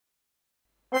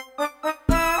When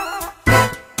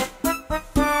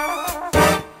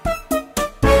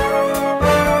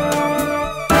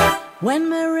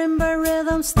marimba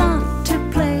rhythms start to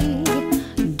play,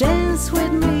 dance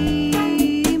with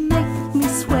me, make me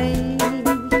sway.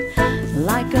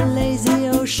 Like a lazy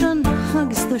ocean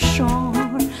hugs the shore,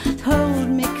 hold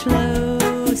me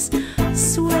close,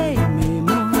 sway me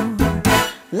more.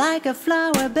 Like a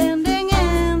flower bending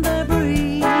in the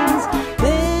breeze,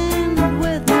 bend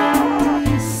with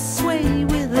me, sway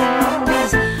with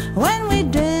us. When we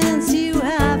dance you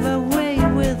have a way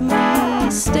with me,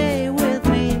 stay with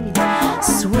me,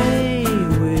 sway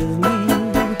with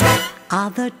me.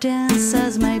 Other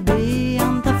dancers may be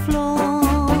on the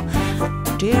floor,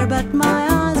 dear, but my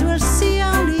eyes will see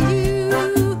only you.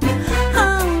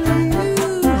 Only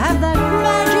you have that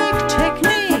magic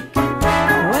technique.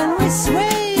 When we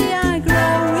sway I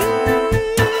grow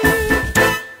weak.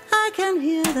 I can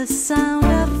hear the sound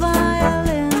of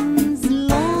violins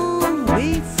long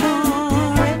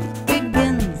before it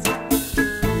begins.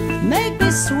 Make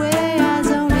me sway as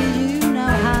only you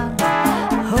know how.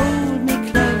 Hold me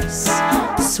close,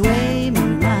 sway me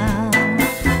now.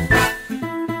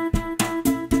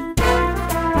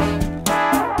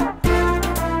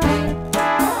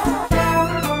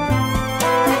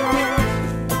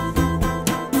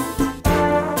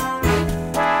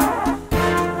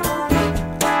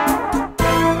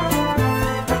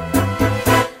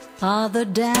 Other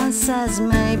dancers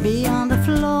may be on the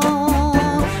floor,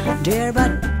 dear,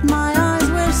 but my eyes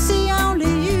will see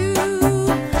only you.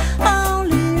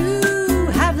 Only you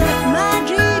have that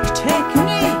magic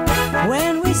technique.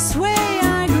 When we sway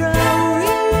I grow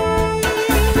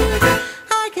weak.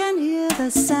 I can hear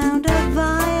the sound of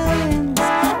violins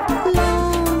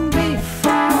long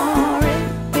before it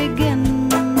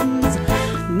begins.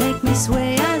 Make me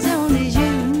sway as only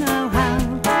you know how.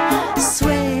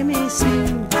 Sway me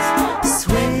smooth,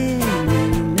 sway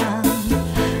me now.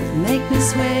 Make me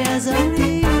sway as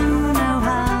only you